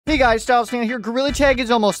Hey guys, StylesFan here. Gorilla Tag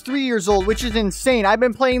is almost 3 years old, which is insane. I've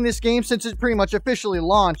been playing this game since it pretty much officially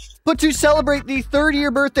launched. But to celebrate the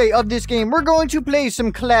 3rd-year birthday of this game, we're going to play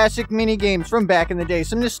some classic mini games from back in the day.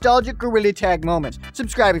 Some nostalgic Gorilla Tag moments.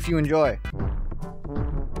 Subscribe if you enjoy.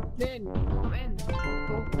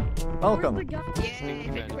 Welcome.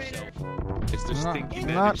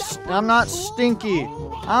 I'm not stinky.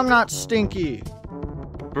 I'm not stinky.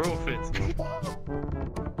 Bro fits.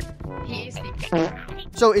 He is stinky.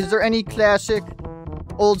 So, is there any classic,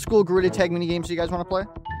 old-school Gorilla Tag mini games you guys want to play?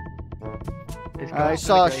 I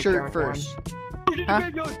saw a shirt first.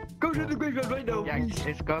 Huh? Go to the graveyard right now. Yeah,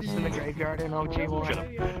 it's Ghost in the Graveyard and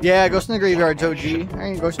OG1. Yeah, Ghost in the Graveyard's OG.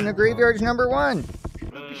 Alright, Ghost in the Graveyard's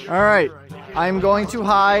 #1. Alright, I'm going to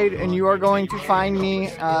hide, and you are going to find me,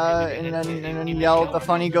 and then yell the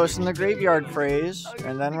funny Ghost in the Graveyard phrase,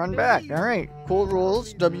 and then run back. Alright, cool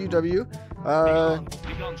rules, WW.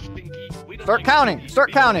 Start counting,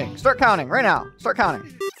 start counting, start counting, right now. Start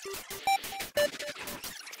counting.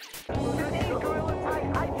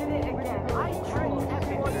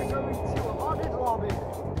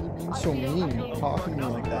 So mean, talking to me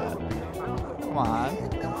like that. Come on.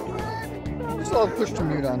 Just all push to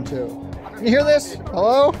mute on too. You hear this?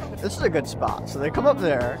 Hello? This is a good spot. So they come up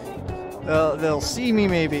there. They'll see me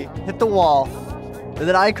maybe hit the wall, and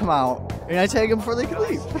then I come out and I tag them before they can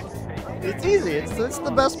leave. It's easy. It's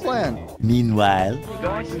the best plan. Meanwhile.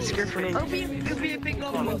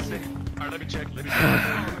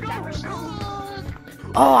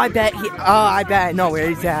 Oh, I bet he. Oh, I bet I know where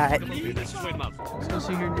he's at. Let's go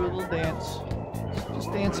see her do a little dance.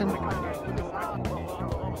 Just dancing.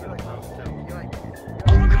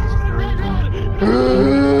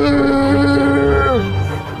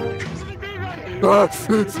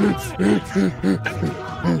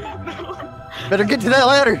 Better get to that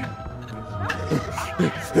ladder.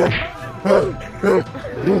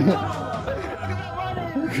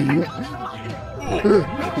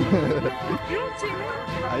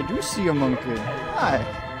 I do see a monkey. Hi.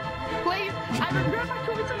 Please, I regret my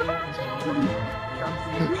choice in the match.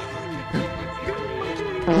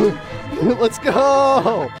 Let's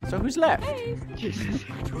go. So who's left?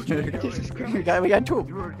 we got 2.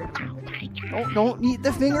 Don't eat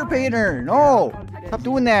the finger painter. No. Stop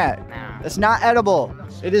doing that. That's not edible.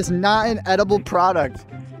 It is not an edible product.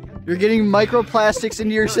 You're getting microplastics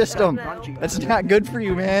into your system. That's not good for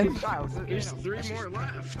you, man. There's 3 more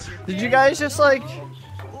left. Did you guys just like...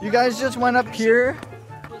 You guys just went up here?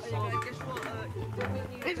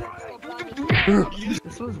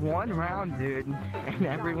 This was 1 round, dude, and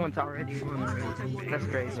everyone's already won. That's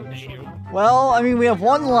crazy. Well, I mean, we have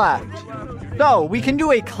 1 left. So, we can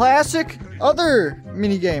do a classic other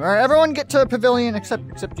minigame. Alright, everyone get to Pavilion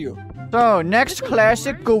except you. So, next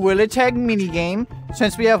classic Gorilla Tag minigame,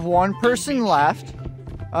 since we have 1 person left.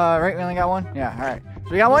 Right, we only got 1? Yeah, alright.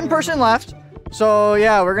 So we got 1 person left. So,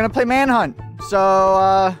 yeah, we're gonna play Manhunt.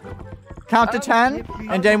 So, count to 10,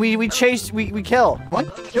 and then we chase, we kill.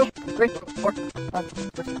 1, 2, 3, 4,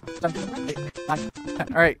 5, 6, 7, 8, 9, 10.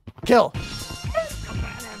 Alright, kill.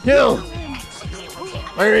 Kill!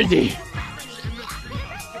 Where is he?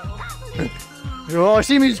 Oh, I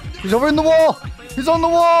see him, he's over in the wall! He's on the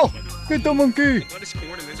wall! Get the monkey!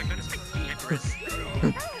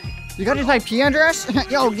 You got his IP address?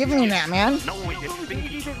 Yo, give me that, man.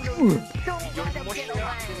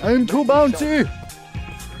 I'm too bouncy.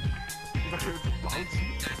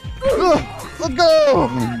 Let's go.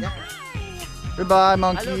 Goodbye,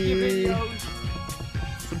 monkey.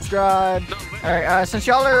 Subscribe. All right. Since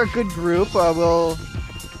y'all are a good group, we'll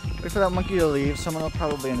wait for that monkey to leave. Someone will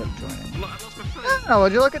probably end up joining. Oh,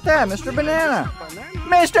 would you look at that, Mr. Banana?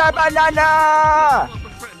 Mr. Banana!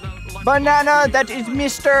 Banana, that is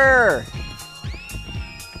Mr.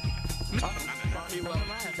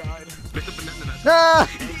 Ah!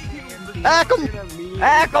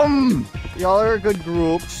 Ack 'em! Y'all are a good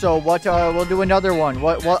group, so what, we'll do another one.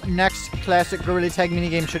 What next classic Gorilla Tag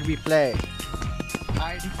minigame should we play?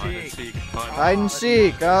 Hide and seek. Hide and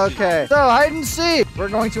seek, okay. So, hide and seek! We're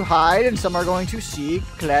going to hide, and some are going to seek.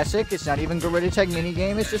 Classic, it's not even Gorilla Tag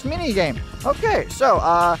minigame, it's just minigame. Okay, so,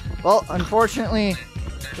 well, unfortunately,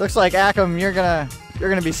 looks like Ack'em, you're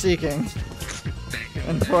gonna be seeking.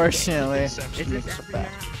 Unfortunately.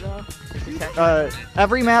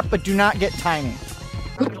 Every map, but do not get tiny.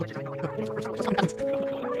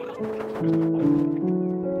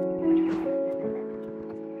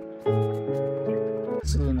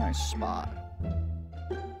 This is a nice spot.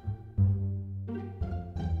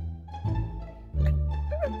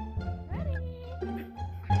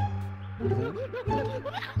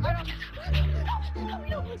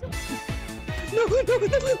 No,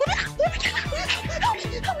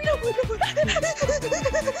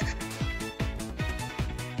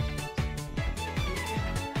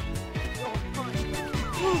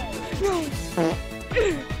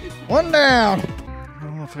 One down! I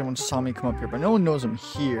don't know if anyone saw me come up here, but no one knows I'm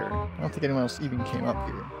here. I don't think anyone else even came up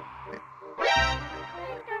here.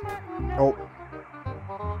 Oh.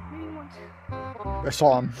 I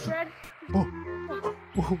saw him. Oh.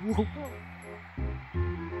 Whoa, whoa.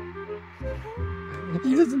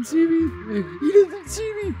 He doesn't see me! He doesn't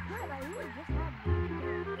see me!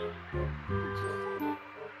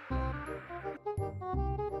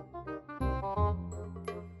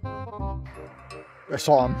 I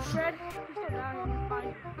saw him. Fred, you're still down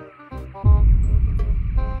here.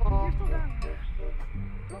 You're still down here.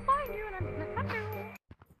 I'll find you and I'm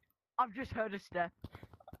I've just heard a step.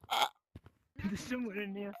 There's someone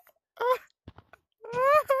in here.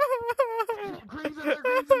 Green's in there,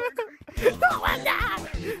 Green's in there. Oh my god!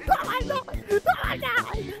 Oh my god! Oh my god!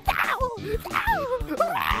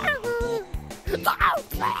 No!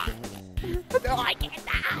 No, I can't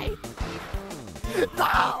die!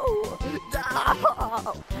 No! No!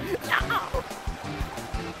 No!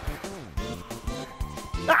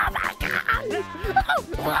 Oh my god!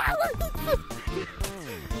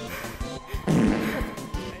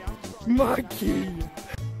 Monkey!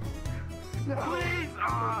 Please!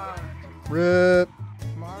 Rip!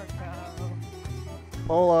 Marco.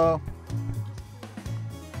 Polo!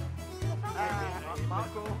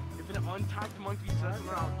 Marco, if an untagged monkey says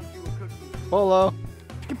around, I'll give you a cookie. Polo!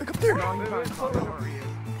 Get back up there! No, you can't talk about it.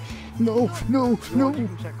 No, no, no!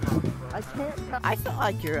 I can't. I feel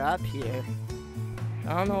like you're up here. I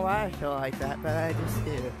don't know why I feel like that, but I just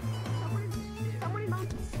do. Somebody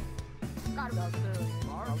monkeys. Forgot about this.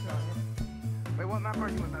 Wait, what map are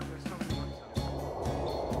you in? There's so many monkeys.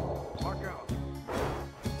 Marco.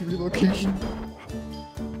 Relocation.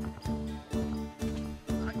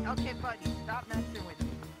 Okay, buddy, stop messing with me.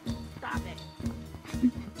 Stop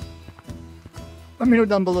it. Let me know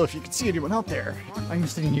down below if you can see anyone out there. I'm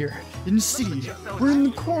sitting here in the city. We're in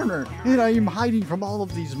the corner, and I am hiding from all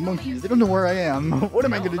of these monkeys. They don't know where I am. What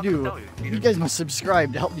am I gonna do? You guys must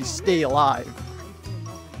subscribe to help me stay alive.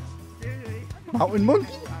 Mountain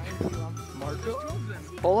monkey? Marco?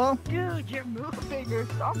 Polo? Dude, you're moving or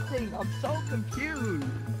something. I'm so confused.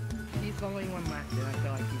 He's the only one left, and I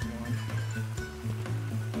feel like he's one.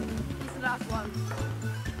 He's the last one.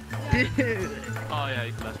 Dude. Oh yeah,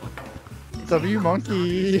 he's the last one. W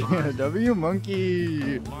monkey. W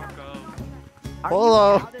monkey. Marco. Are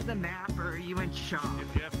Polo. you out of the map or are you in shock?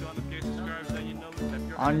 If you have 200k subscribers, then you know that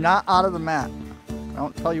you're. I'm not out of the map. I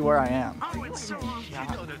don't tell you where I am. Oh, it's so long. You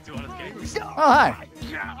know there's 200k. Oh, hi.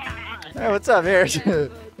 Hey, what's up, here?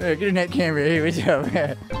 Hey, get in that camera. Hey, what's up?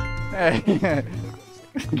 Hey.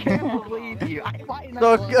 Can't believe you.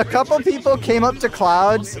 So a couple people came up to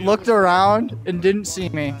clouds, looked around, and didn't see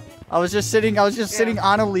me. I was just sitting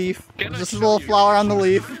on a leaf. Just a little flower on the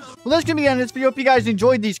leaf. Well, that's gonna be the end of this video. Hope you guys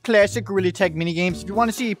enjoyed these classic Gorilla Tag minigames. If you want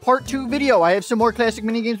to see part 2 video, I have some more classic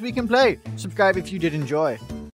minigames we can play. Subscribe if you did enjoy.